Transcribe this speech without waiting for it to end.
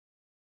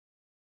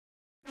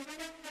Good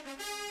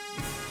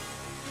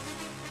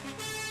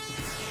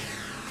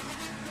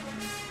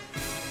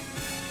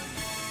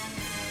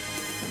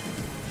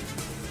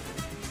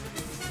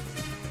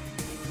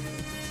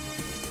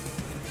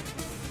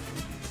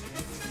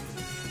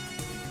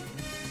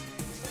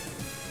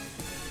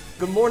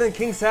morning,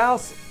 King's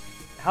House.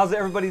 How's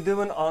everybody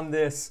doing on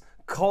this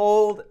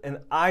cold and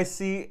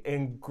icy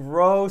and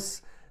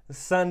gross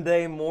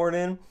Sunday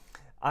morning?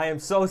 I am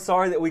so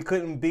sorry that we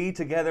couldn't be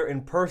together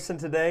in person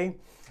today.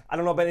 I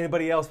don't know about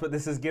anybody else, but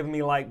this is giving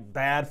me like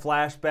bad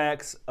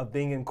flashbacks of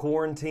being in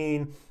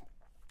quarantine.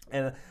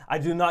 And I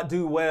do not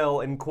do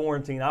well in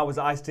quarantine. I was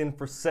iced in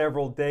for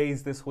several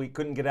days this week,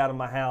 couldn't get out of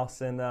my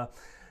house. And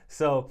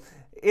so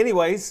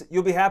anyways,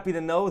 you'll be happy to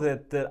know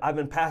that I've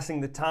been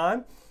passing the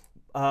time.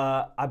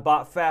 I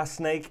bought Fast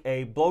Snake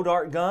a blow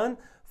dart gun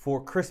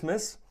for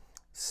Christmas.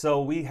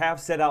 So we have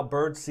set out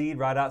bird seed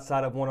right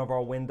outside of one of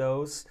our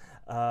windows.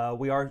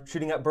 We are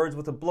shooting at birds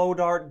with a blow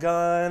dart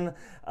gun.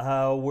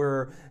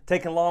 We're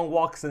taking long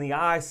walks in the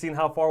ice, seeing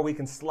how far we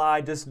can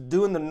slide, just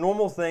doing the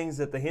normal things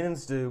that the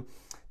Hennens do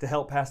to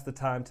help pass the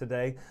time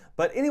today.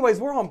 But anyways,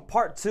 we're on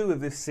part 2 of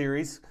this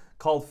series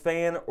called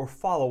Fan or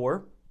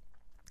Follower.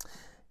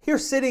 Here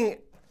sitting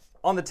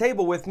on the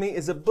table with me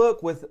is a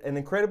book with an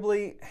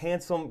incredibly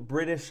handsome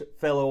British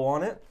fellow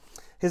on it.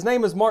 His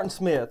name is Martin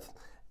Smith,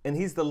 and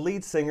he's the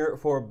lead singer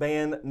for a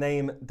band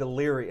named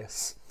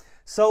Delirious.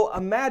 So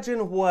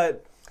imagine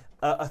what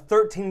a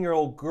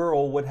 13-year-old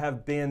girl would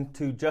have been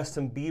to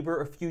Justin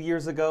Bieber a few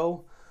years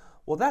ago.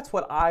 Well, that's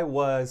what I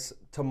was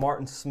to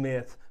Martin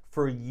Smith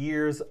for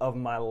years of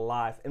my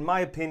life. In my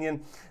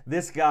opinion,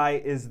 this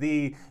guy is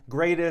the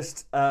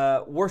greatest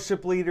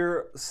worship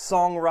leader,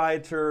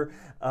 songwriter,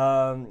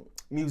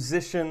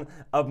 musician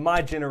of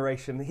my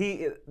generation.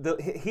 He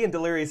and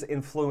Delirious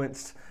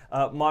influenced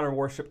modern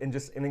worship in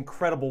just an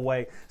incredible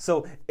way.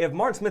 So if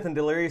Martin Smith and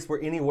Delirious were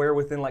anywhere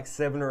within like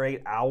 7 or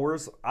 8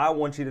 hours, I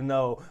want you to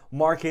know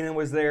Mark Hennen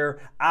was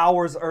there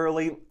hours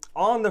early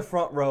on the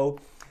front row.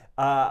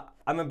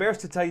 I'm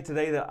embarrassed to tell you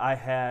today that I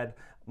had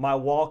my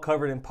wall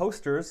covered in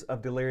posters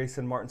of Delirious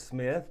and Martin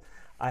Smith.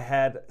 I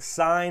had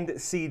signed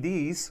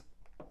CDs.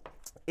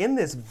 In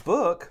this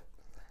book,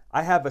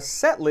 I have a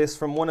set list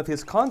from one of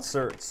his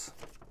concerts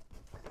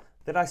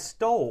that I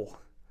stole.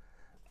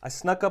 I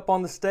snuck up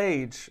on the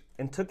stage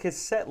and took his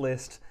set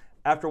list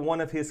after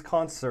one of his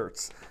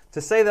concerts.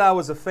 To say that I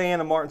was a fan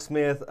of Martin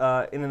Smith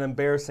in an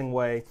embarrassing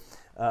way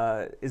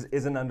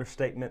is an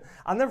understatement.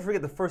 I'll never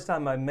forget the first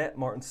time I met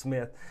Martin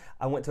Smith.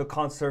 I went to a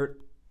concert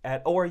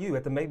at ORU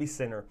at the Mabee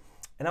Center,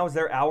 and I was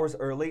there hours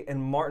early,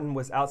 and Martin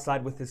was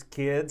outside with his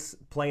kids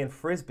playing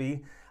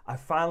Frisbee. I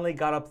finally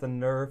got up the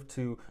nerve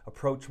to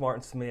approach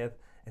Martin Smith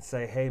and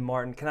say, "Hey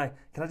Martin, can I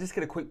just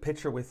get a quick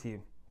picture with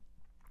you?"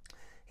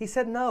 He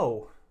said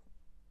no.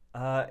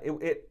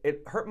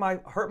 It hurt my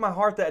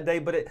heart that day,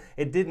 but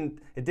it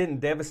didn't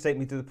devastate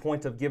me to the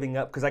point of giving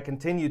up, because I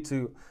continued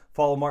to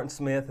follow Martin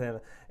Smith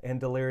and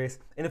Delirious.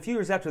 And a few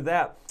years after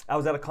that, I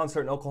was at a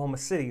concert in Oklahoma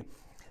City,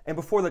 and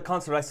before the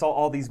concert, I saw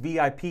all these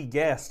VIP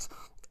guests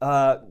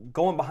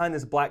going behind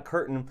this black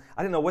curtain.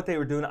 I didn't know what they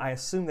were doing. I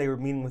assumed they were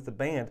meeting with the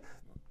band.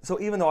 So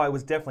even though I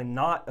was definitely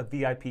not a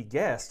VIP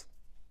guest,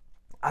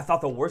 I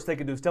thought the worst they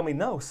could do is tell me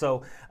no.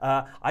 So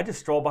I just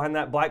strolled behind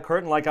that black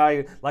curtain like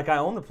I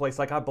own the place,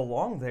 like I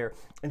belong there.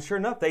 And sure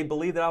enough, they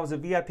believed that I was a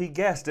VIP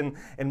guest. And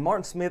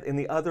Martin Smith and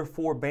the other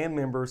 4 band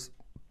members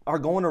are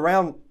going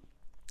around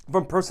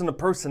from person to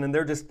person, and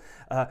they're just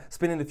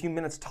spending a few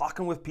minutes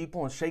talking with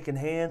people and shaking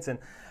hands. And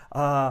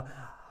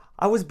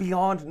I was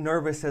beyond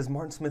nervous as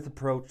Martin Smith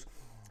approached.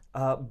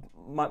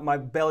 My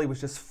belly was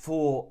just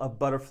full of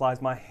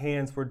butterflies. My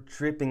hands were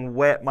dripping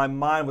wet. My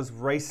mind was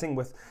racing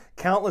with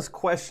countless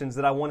questions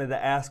that I wanted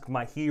to ask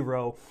my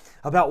hero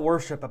about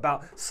worship,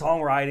 about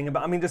songwriting,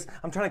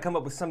 I'm trying to come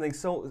up with something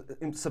so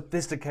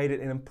sophisticated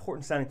and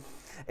important sounding.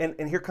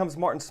 And here comes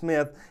Martin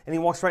Smith, and he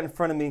walks right in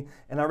front of me,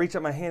 and I reach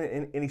out my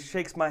hand, and he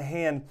shakes my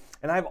hand,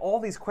 and I have all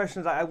these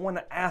questions I want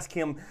to ask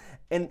him,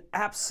 and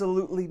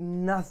absolutely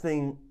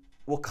nothing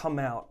will come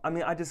out.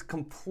 I just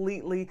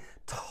completely,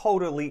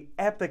 totally,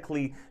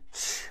 epically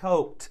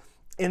choked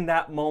in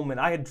that moment.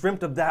 I had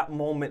dreamt of that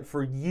moment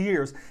for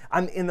years.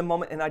 I'm in the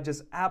moment, and I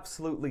just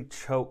absolutely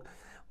choked.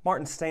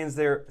 Martin stands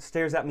there,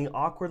 stares at me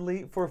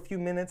awkwardly for a few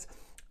minutes.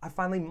 I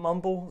finally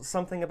mumble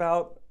something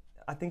about,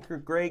 "I think you're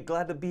great,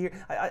 glad to be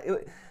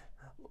here."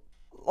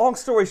 Long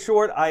story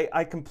short,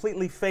 I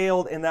completely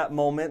failed in that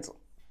moment.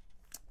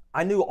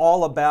 I knew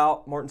all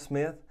about Martin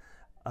Smith.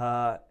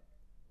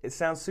 It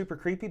sounds super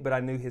creepy, but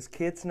I knew his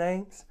kids'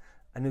 names.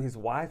 I knew his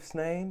wife's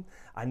name.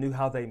 I knew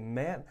how they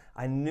met.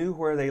 I knew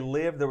where they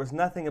lived. There was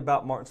nothing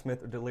about Martin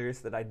Smith or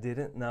Delirious that I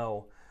didn't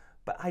know.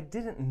 But I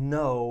didn't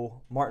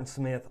know Martin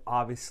Smith,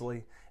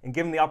 obviously. And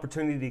given the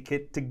opportunity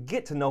to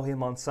get to know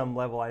him on some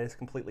level, I just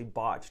completely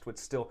botched, which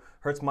still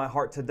hurts my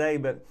heart today.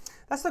 But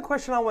that's the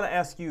question I want to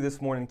ask you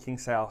this morning,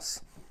 King's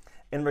House,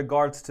 in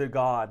regards to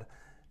God.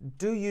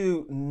 Do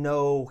you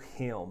know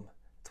Him?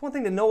 It's one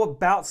thing to know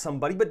about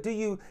somebody, but do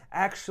you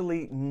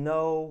actually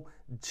know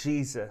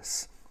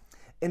Jesus?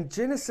 In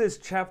Genesis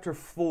chapter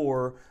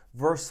 4,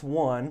 verse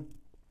 1,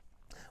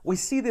 we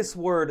see this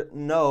word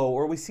know,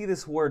 or we see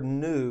this word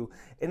knew.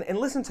 And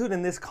listen to it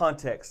in this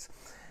context.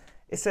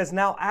 It says,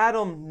 now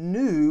Adam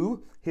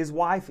knew his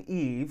wife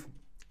Eve,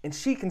 and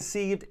she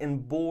conceived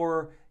and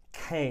bore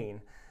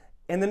Cain.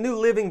 In the New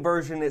Living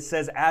Version, it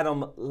says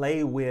Adam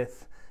lay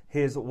with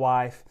his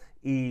wife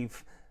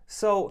Eve.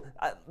 So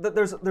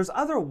there's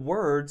other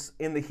words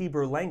in the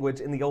Hebrew language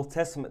in the Old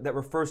Testament that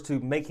refers to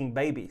making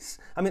babies.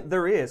 I mean,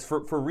 there is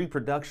for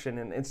reproduction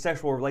and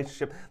sexual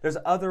relationship. There's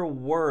other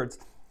words.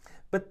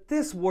 But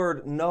this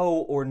word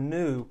know or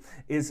knew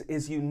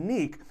is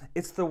unique.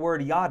 It's the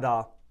word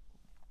yada.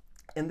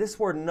 And this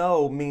word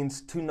know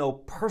means to know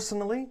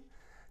personally,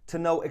 to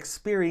know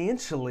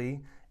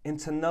experientially, and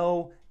to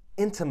know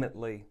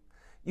intimately.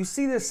 You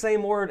see this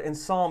same word in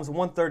Psalms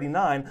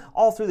 139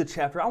 all through the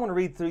chapter. I want to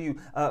read through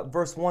you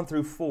verse 1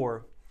 through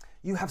 4.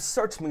 You have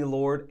searched me,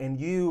 Lord, and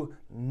you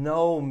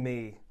know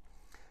me.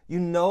 You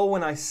know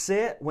when I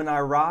sit, when I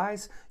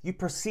rise. You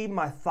perceive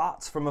my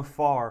thoughts from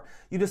afar.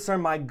 You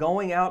discern my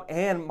going out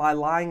and my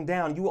lying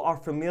down. You are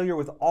familiar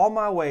with all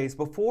my ways.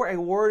 Before a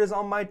word is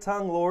on my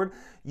tongue, Lord,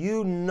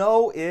 you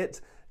know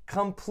it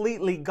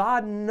completely.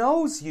 God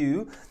knows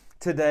you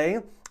today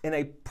in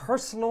a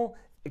personal,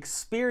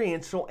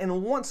 experiential,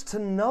 and wants to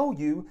know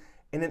you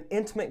in an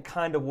intimate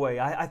kind of way.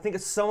 I think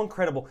it's so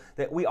incredible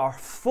that we are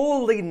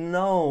fully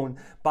known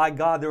by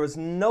God. There is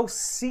no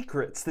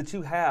secrets that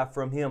you have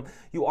from Him.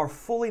 You are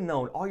fully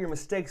known. All your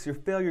mistakes, your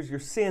failures, your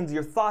sins,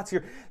 your thoughts,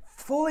 you're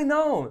fully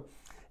known.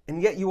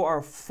 And yet you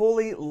are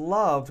fully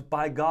loved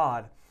by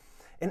God.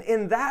 And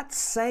in that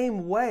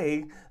same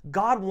way,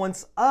 God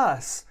wants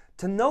us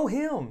to know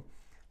Him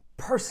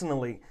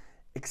personally,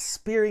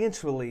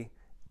 experientially,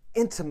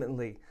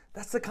 intimately.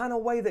 That's the kind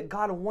of way that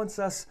God wants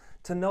us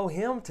to know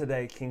Him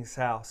today, King's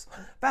House.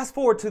 Fast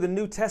forward to the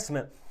New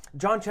Testament,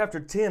 John chapter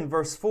 10,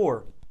 verse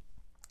 4.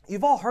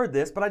 You've all heard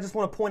this, but I just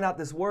want to point out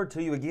this word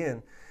to you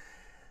again.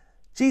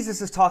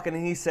 Jesus is talking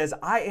and He says,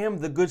 I am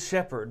the good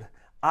shepherd.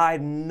 I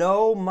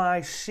know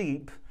my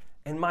sheep,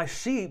 and my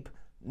sheep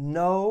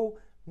know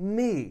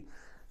me.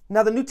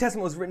 Now, the New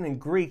Testament was written in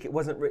Greek. It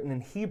wasn't written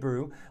in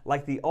Hebrew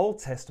like the Old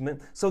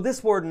Testament. So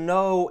this word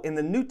know in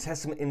the New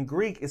Testament in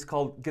Greek is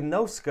called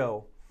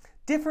gnosko.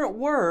 Different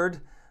word,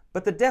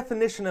 but the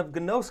definition of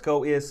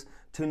gnosko is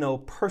to know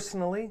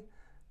personally,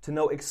 to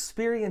know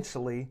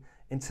experientially,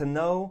 and to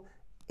know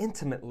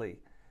intimately.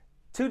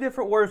 Two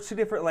different words, two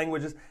different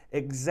languages,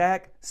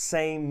 exact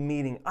same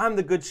meaning. I'm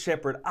the good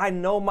shepherd. I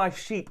know my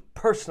sheep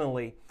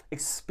personally,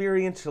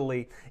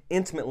 experientially,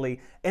 intimately,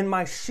 and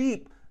my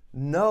sheep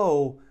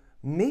know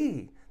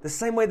me. The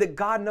same way that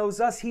God knows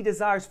us, He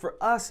desires for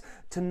us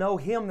to know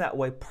Him that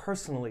way,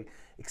 personally,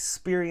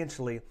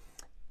 experientially,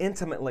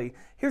 intimately.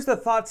 Here's the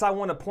thoughts I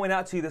want to point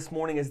out to you this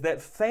morning is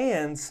that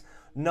fans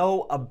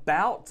know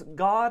about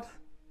God,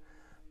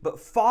 but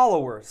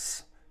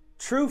followers,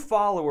 true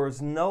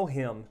followers, know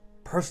Him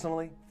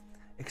personally,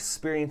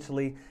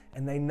 experientially,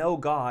 and they know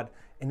God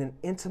in an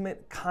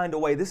intimate kind of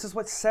way. This is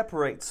what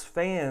separates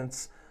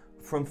fans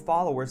from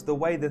followers, the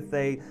way that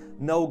they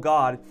know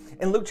God.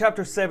 In Luke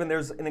chapter 7,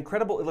 there's an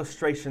incredible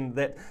illustration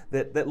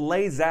that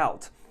lays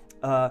out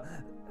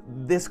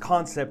this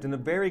concept in a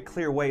very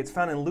clear way. It's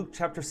found in Luke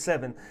chapter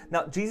 7.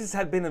 Now, Jesus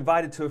had been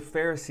invited to a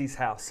Pharisee's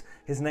house.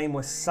 His name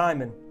was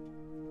Simon.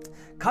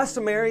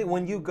 Customary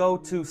when you go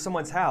to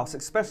someone's house,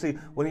 especially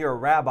when you're a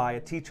rabbi, a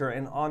teacher,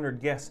 an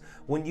honored guest,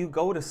 when you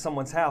go to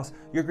someone's house,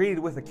 you're greeted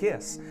with a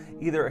kiss.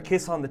 Either a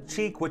kiss on the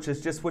cheek, which is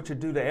just what you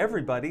do to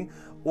everybody,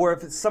 or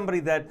if it's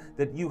somebody that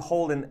you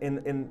hold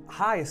in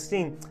high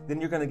esteem, then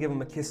you're going to give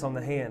them a kiss on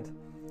the hand.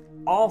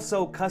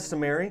 Also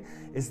customary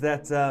is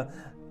that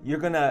you're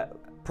going to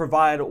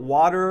provide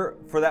water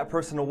for that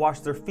person to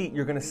wash their feet.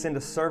 You're going to send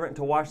a servant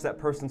to wash that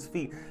person's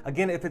feet.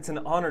 Again, if it's an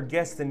honored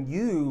guest, then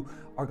you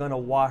are going to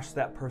wash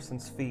that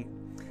person's feet.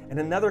 And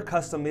another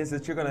custom is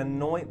that you're going to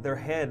anoint their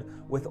head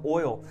with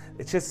oil.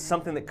 It's just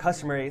something that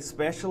customary,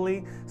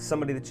 especially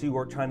somebody that you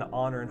are trying to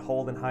honor and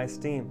hold in high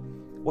esteem.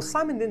 Well,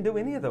 Simon didn't do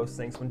any of those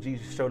things when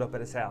Jesus showed up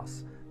at his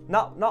house.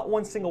 Not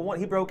one single one.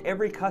 He broke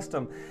every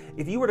custom.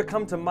 If you were to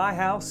come to my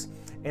house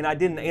and I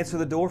didn't answer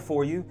the door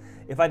for you,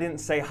 if I didn't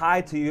say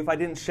hi to you, if I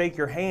didn't shake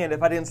your hand,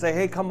 if I didn't say,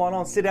 hey, come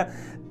on, sit down,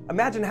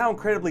 imagine how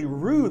incredibly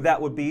rude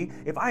that would be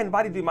if I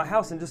invited you to my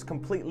house and just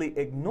completely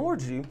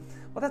ignored you.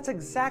 Well, that's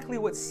exactly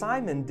what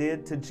Simon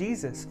did to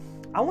Jesus.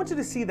 I want you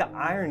to see the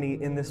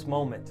irony in this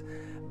moment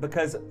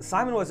because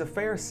Simon was a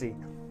Pharisee.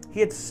 He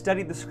had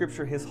studied the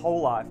scripture his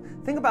whole life.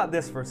 Think about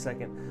this for a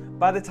second.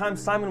 By the time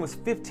Simon was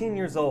 15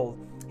 years old,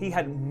 he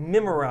had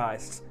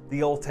memorized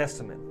the Old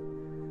Testament.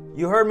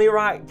 You heard me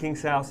right,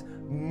 King's House.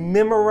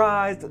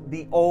 Memorized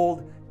the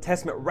Old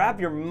Testament. Wrap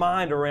your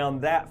mind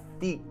around that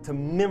feat to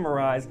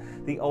memorize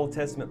the Old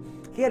Testament.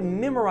 He had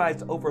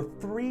memorized over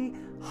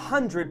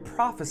 300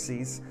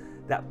 prophecies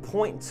that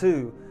point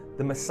to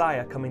the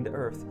Messiah coming to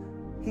earth.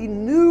 He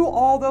knew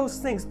all those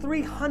things,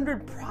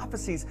 300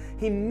 prophecies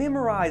he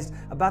memorized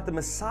about the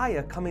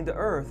Messiah coming to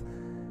earth.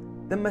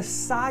 The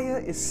Messiah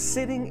is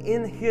sitting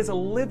in his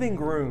living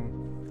room.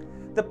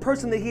 the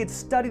person that he had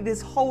studied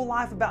his whole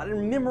life about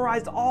and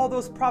memorized all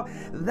those problems.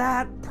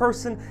 That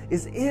person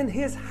is in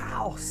his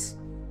house.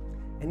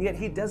 And yet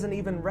he doesn't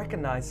even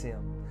recognize him.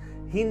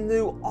 He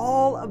knew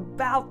all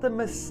about the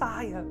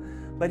Messiah,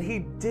 but he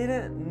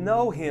didn't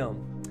know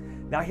him.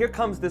 Now here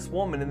comes this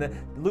woman,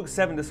 and Luke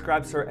 7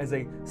 describes her as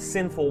a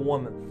sinful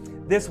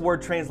woman. This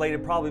word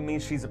translated probably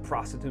means she's a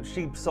prostitute.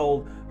 She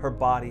sold her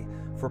body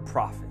for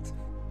profit.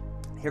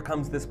 Here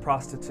comes this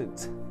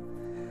prostitute.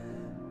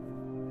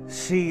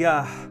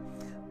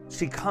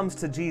 She comes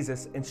to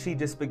Jesus and she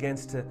just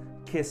begins to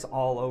kiss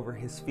all over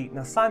his feet.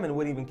 Now Simon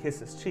wouldn't even kiss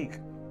his cheek,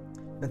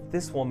 but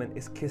this woman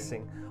is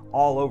kissing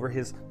all over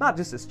his, not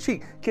just his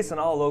cheek, kissing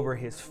all over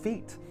his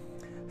feet.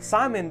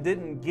 Simon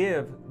didn't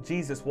give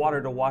Jesus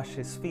water to wash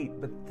his feet,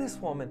 but this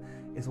woman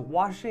is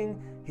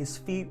washing his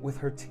feet with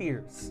her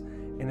tears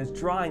and is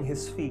drying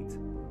his feet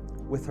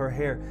with her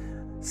hair.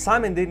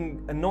 Simon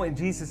didn't anoint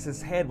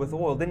Jesus' head with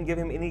oil, didn't give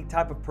him any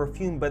type of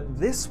perfume, but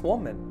this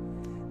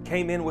woman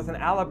came in with an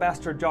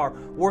alabaster jar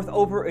worth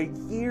over a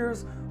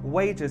year's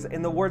wages.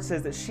 And the word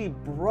says that she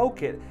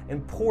broke it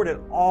and poured it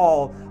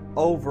all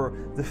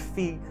over the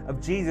feet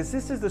of Jesus.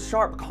 This is the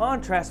sharp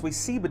contrast we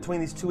see between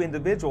these two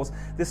individuals.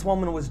 This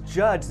woman was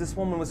judged. This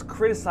woman was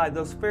criticized.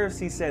 Those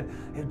Pharisees said,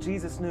 if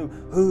Jesus knew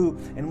who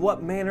and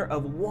what manner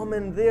of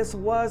woman this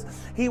was,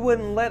 he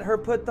wouldn't let her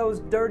put those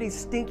dirty,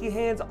 stinky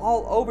hands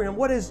all over him.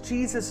 What is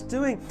Jesus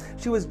doing?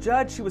 She was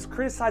judged. She was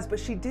criticized, but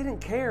she didn't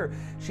care.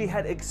 She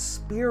had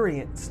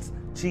experienced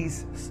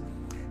Jesus.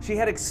 She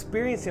had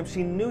experienced him.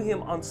 She knew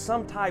him on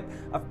some type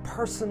of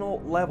personal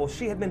level.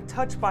 She had been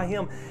touched by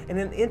him in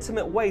an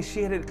intimate way.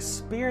 She had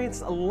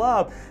experienced a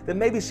love that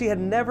maybe she had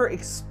never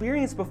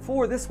experienced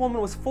before. This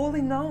woman was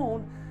fully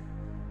known.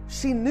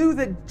 She knew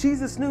that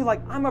Jesus knew,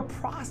 like, I'm a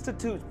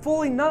prostitute,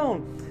 fully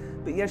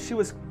known. But yet she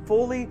was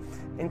fully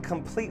and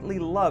completely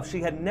loved. She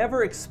had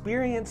never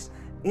experienced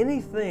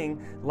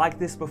anything like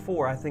this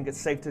before. I think it's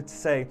safe to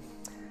say,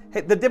 hey,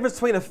 the difference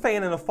between a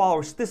fan and a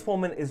follower, this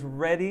woman is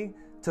ready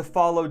to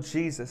follow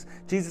Jesus.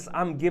 Jesus,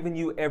 I'm giving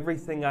you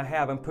everything I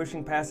have. I'm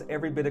pushing past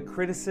every bit of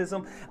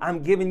criticism.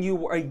 I'm giving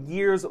you a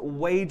year's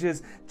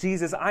wages.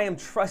 Jesus, I am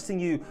trusting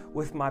you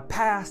with my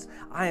past.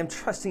 I am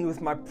trusting you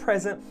with my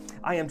present.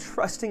 I am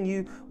trusting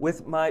you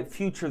with my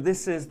future.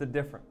 This is the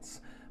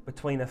difference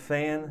between a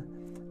fan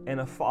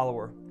and a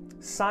follower.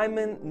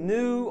 Simon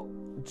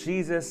knew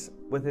Jesus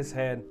with his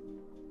head,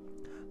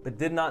 but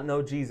did not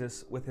know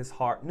Jesus with his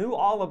heart. Knew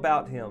all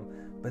about him,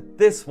 but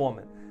this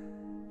woman,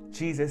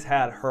 Jesus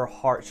had her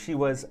heart. She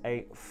was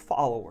a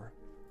follower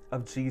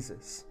of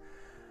Jesus.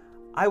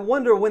 I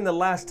wonder when the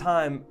last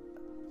time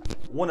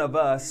one of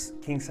us,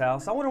 King's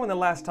House, I wonder when the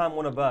last time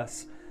one of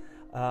us,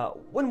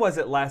 when was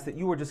it last that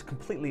you were just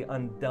completely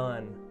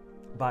undone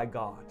by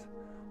God?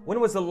 When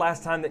was the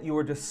last time that you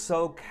were just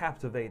so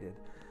captivated,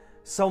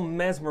 so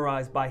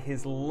mesmerized by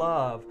his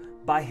love,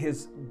 by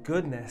his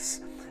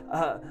goodness,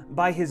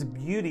 by his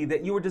beauty,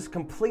 that you were just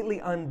completely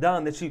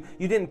undone, that you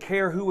didn't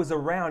care who was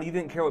around, you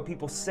didn't care what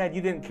people said,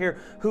 you didn't care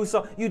who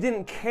saw, you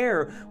didn't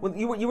care. When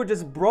you were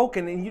just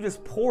broken and you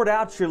just poured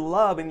out your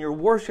love and your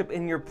worship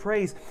and your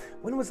praise.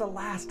 When was the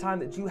last time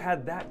that you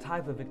had that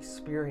type of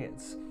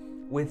experience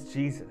with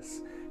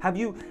Jesus? Have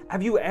you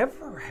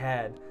ever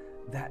had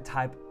that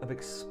type of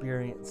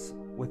experience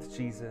with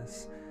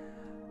Jesus?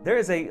 There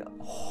is a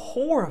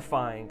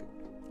horrifying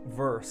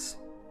verse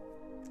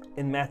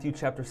in Matthew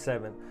chapter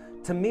 7.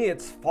 To me,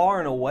 it's far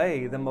and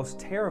away the most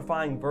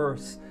terrifying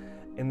verse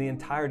in the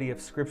entirety of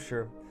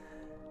Scripture.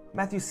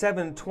 Matthew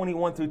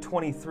 7:21 through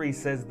 23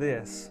 says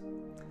this,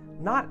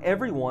 "Not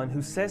everyone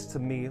who says to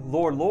me,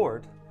 'Lord,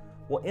 Lord,'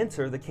 will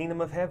enter the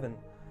kingdom of heaven,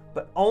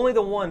 but only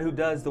the one who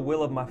does the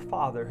will of my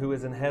Father who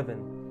is in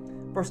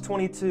heaven." Verse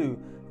 22,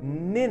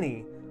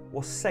 "Many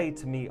will say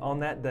to me on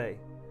that day,"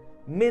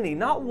 many,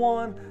 not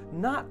one,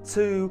 not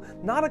two,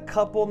 not a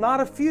couple,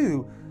 not a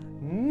few,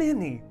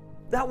 many.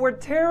 That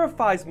word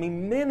terrifies me.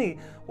 Many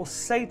will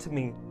say to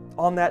me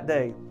on that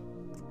day,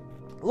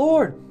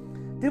 "Lord,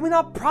 did we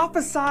not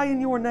prophesy in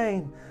your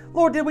name?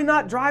 Lord, did we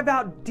not drive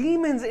out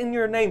demons in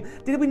your name?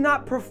 Did we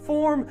not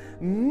perform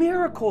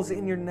miracles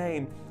in your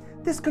name?"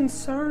 This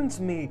concerns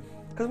me,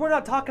 because we're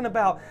not talking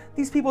about,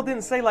 these people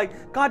didn't say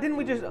like, God, did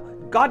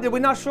we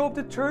not show up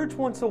to church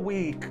once a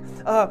week?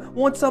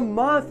 Once a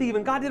month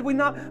even? God, did we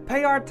not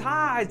pay our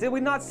tithes? Did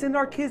we not send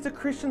our kids to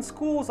Christian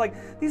schools?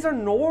 Like, these are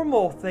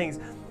normal things.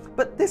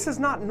 But this is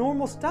not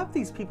normal stuff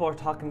these people are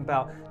talking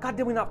about. God,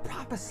 did we not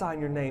prophesy in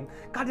your name?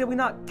 God, did we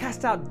not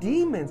cast out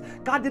demons?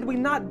 God, did we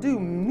not do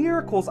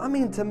miracles? I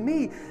mean, to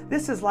me,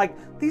 this is like,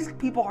 these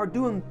people are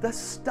doing the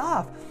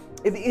stuff.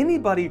 If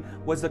anybody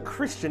was a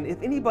Christian,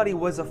 if anybody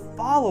was a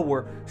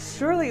follower,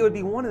 surely it would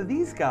be one of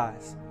these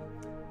guys.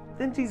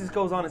 Then Jesus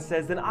goes on and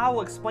says, "Then I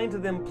will explain to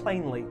them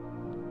plainly,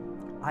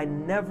 I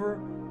never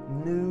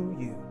knew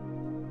you.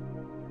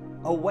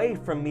 Away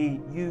from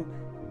me, you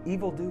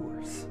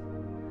evildoers."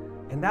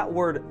 And that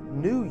word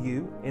 "knew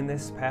you" in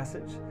this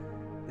passage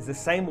is the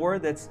same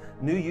word that's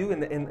 "knew you"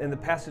 in the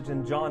passage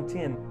in John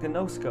 10,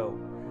 gnosko.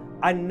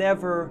 I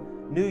never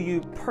knew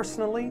you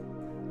personally.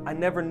 I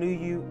never knew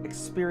you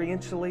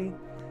experientially,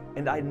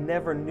 and I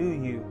never knew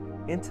you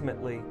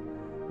intimately.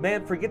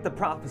 Man, forget the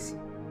prophecy.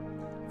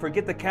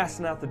 Forget the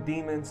casting out the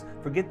demons.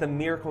 Forget the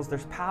miracles.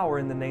 There's power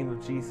in the name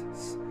of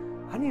Jesus.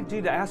 I need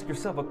you to ask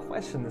yourself a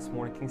question this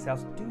morning, King's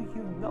House. Do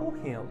you know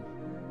Him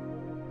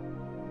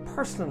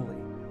personally?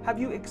 Have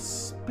you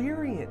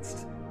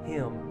experienced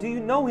Him? Do you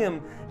know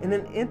Him in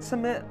an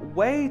intimate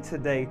way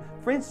today?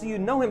 Friends, do you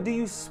know Him? Do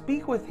you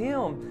speak with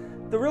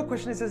Him? The real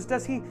question is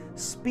does He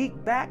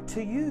speak back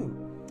to you?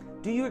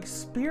 Do you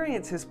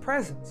experience His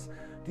presence?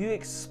 Do you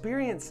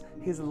experience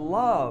His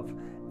love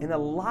in a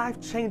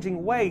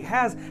life-changing way?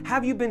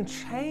 Have you been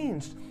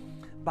changed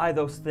by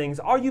those things?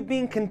 Are you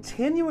being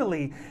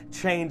continually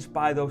changed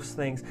by those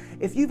things?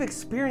 If you've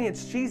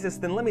experienced Jesus,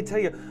 then let me tell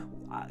you,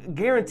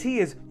 guarantee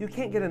is you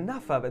can't get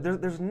enough of it.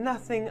 There's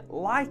nothing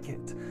like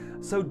it.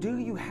 So do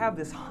you have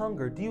this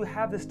hunger? Do you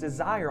have this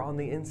desire on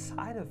the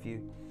inside of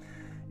you?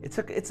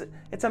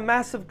 It's a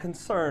massive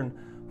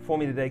concern for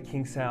me today,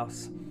 King's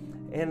House.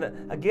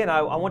 And again,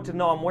 I want to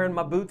know, I'm wearing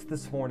my boots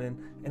this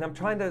morning, and I'm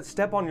trying to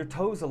step on your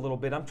toes a little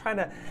bit. I'm trying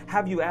to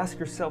have you ask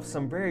yourself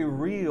some very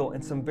real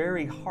and some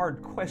very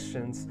hard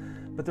questions.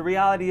 But the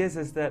reality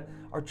is that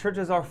our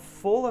churches are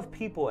full of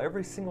people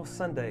every single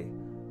Sunday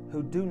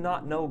who do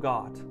not know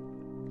God.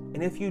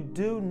 And if you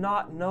do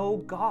not know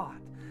God,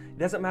 it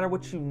doesn't matter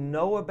what you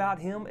know about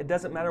Him. It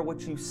doesn't matter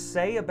what you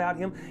say about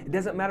Him. It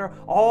doesn't matter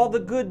all the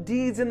good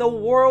deeds in the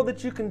world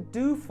that you can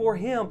do for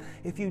Him.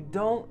 If you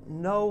don't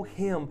know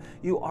Him,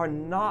 you are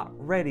not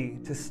ready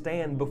to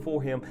stand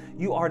before Him.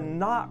 You are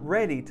not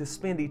ready to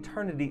spend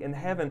eternity in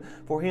heaven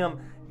for Him.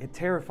 It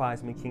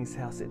terrifies me, King's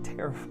House. It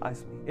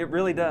terrifies me. It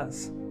really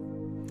does.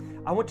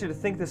 I want you to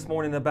think this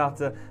morning about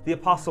the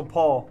Apostle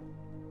Paul.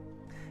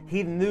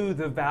 He knew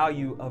the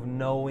value of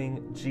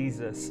knowing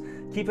Jesus.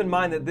 Keep in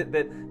mind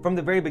that from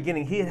the very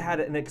beginning, he had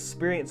an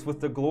experience with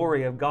the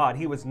glory of God.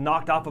 He was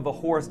knocked off of a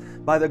horse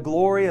by the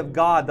glory of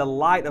God. The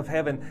light of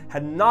heaven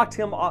had knocked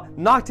him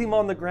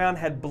on the ground,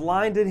 had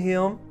blinded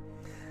him.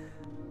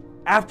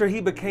 After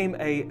he became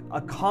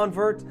a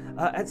convert,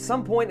 at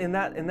some point in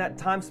that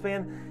time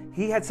span,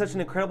 he had such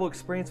an incredible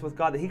experience with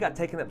God that he got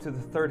taken up to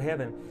the third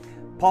heaven.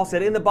 Paul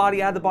said, in the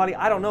body, out of the body,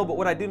 I don't know, but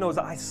what I do know is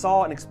I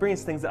saw and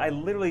experienced things that I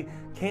literally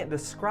can't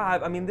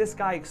describe. I mean, this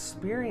guy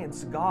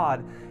experienced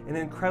God in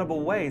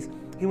incredible ways.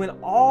 He went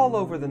all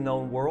over the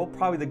known world,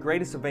 probably the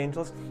greatest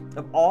evangelist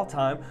of all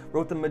time,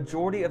 wrote the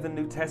majority of the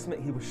New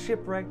Testament. He was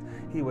shipwrecked,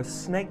 he was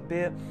snake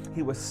bit,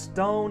 he was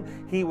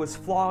stoned, he was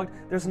flogged.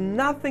 There's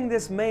nothing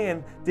this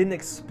man didn't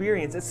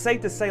experience. It's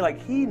safe to say,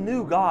 like, he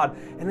knew God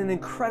in an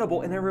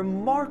incredible, in a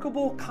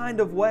remarkable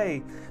kind of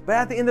way. But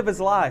at the end of his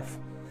life,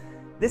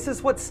 this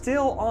is what's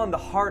still on the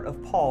heart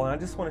of Paul, and I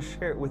just want to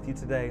share it with you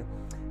today.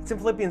 It's in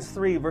Philippians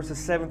 3, verses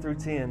 7 through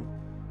 10.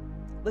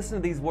 Listen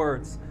to these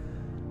words.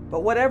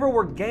 But whatever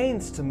were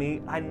gains to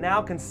me, I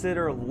now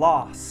consider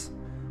loss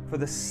for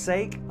the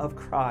sake of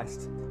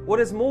Christ. What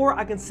is more,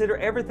 I consider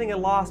everything a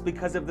loss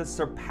because of the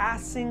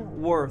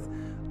surpassing worth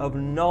of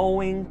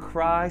knowing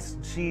Christ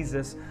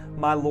Jesus,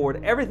 my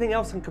Lord. Everything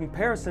else in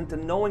comparison to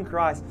knowing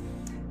Christ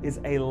is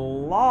a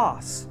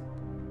loss.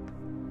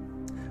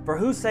 For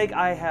whose sake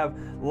I have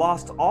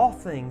lost all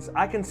things,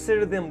 I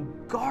consider them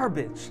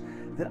garbage,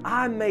 that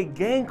I may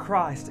gain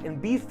Christ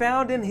and be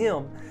found in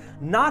Him,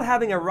 not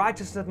having a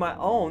righteousness of my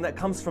own that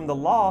comes from the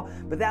law,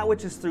 but that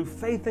which is through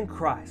faith in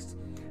Christ,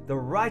 the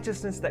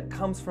righteousness that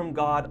comes from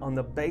God on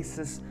the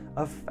basis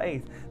of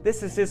faith.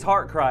 This is his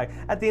heart cry.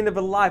 At the end of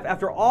his life,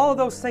 after all of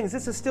those things,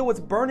 this is still what's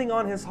burning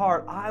on his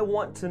heart. I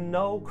want to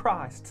know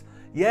Christ.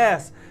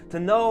 Yes, to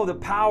know the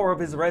power of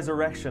His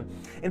resurrection,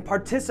 in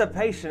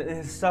participation in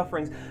His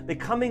sufferings,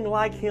 becoming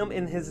like Him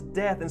in His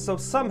death, and so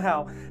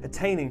somehow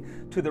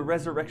attaining to the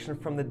resurrection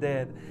from the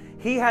dead.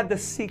 He had the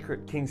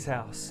secret, King's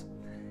House.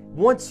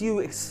 Once you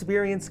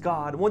experience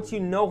God, once you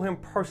know Him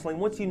personally,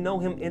 once you know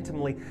Him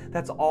intimately,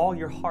 that's all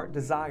your heart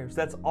desires.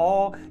 That's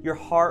all your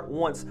heart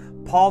wants.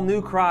 Paul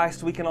knew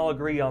Christ. We can all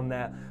agree on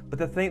that. But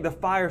the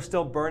fire is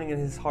still burning in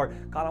his heart.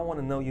 God, I want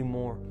to know You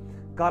more.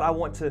 God, I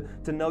want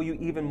to know You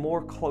even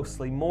more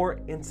closely, more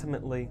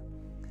intimately.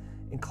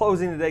 In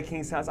closing today,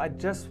 King's House, I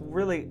just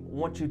really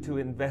want you to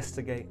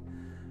investigate,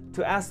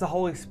 to ask the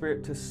Holy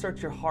Spirit to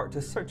search your heart,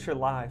 to search your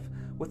life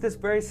with this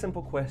very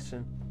simple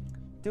question.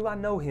 Do I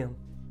know Him?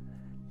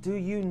 Do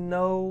you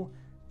know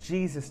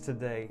Jesus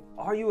today?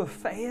 Are you a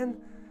fan?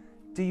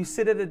 Do you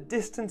sit at a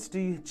distance? Do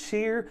you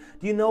cheer?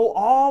 Do you know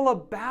all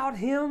about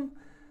Him?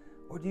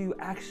 Or do you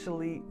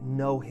actually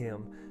know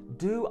Him?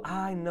 Do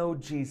I know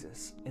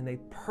Jesus in a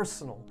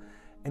personal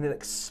and an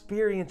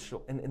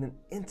experiential and in an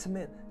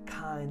intimate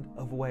kind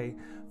of way?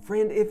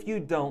 Friend, if you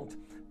don't,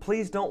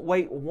 please don't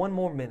wait one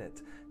more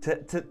minute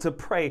to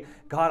pray.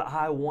 God,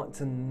 I want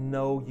to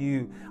know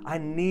You. I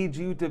need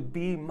You to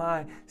be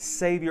my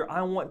Savior.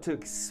 I want to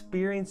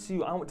experience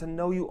You. I want to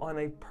know You on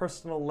a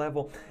personal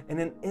level, in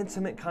an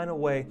intimate kind of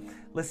way.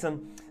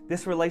 Listen,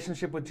 this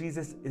relationship with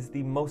Jesus is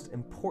the most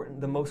important,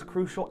 the most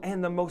crucial,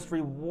 and the most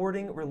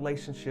rewarding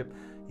relationship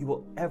you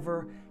will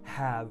ever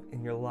have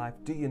in your life.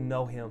 Do you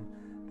know Him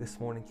this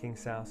morning,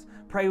 King's House.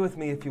 Pray with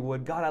me if you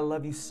would. God, I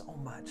love you so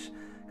much.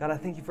 God, I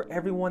thank you for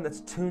everyone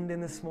that's tuned in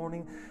this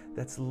morning,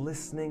 that's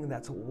listening,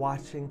 that's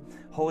watching.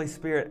 Holy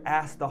Spirit,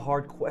 ask the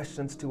hard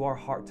questions to our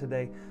heart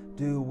today.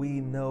 Do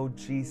we know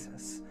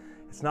Jesus?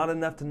 It's not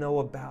enough to know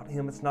about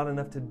him. It's not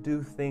enough to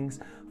do things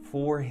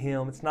for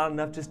him. It's not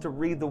enough just to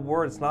read the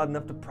word. It's not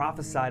enough to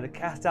prophesy, to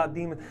cast out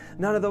demons.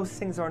 None of those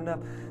things are enough.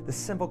 The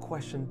simple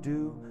question,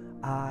 do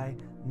I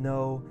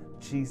know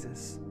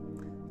Jesus?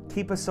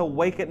 Keep us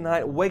awake at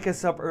night. Wake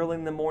us up early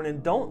in the morning.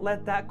 Don't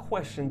let that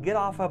question get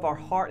off of our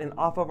heart and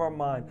off of our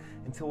mind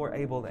until we're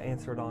able to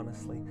answer it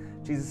honestly.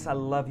 Jesus, I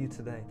love you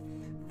today.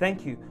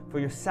 Thank you for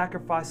your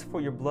sacrifice,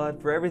 for your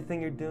blood, for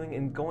everything you're doing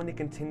and going to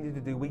continue to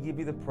do. We give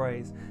you the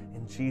praise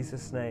in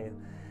Jesus' name.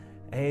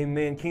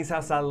 Amen. King's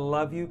House, I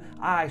love you.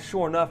 I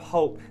sure enough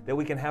hope that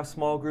we can have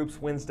small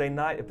groups Wednesday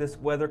night if this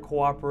weather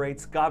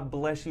cooperates. God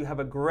bless you. Have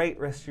a great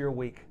rest of your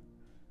week.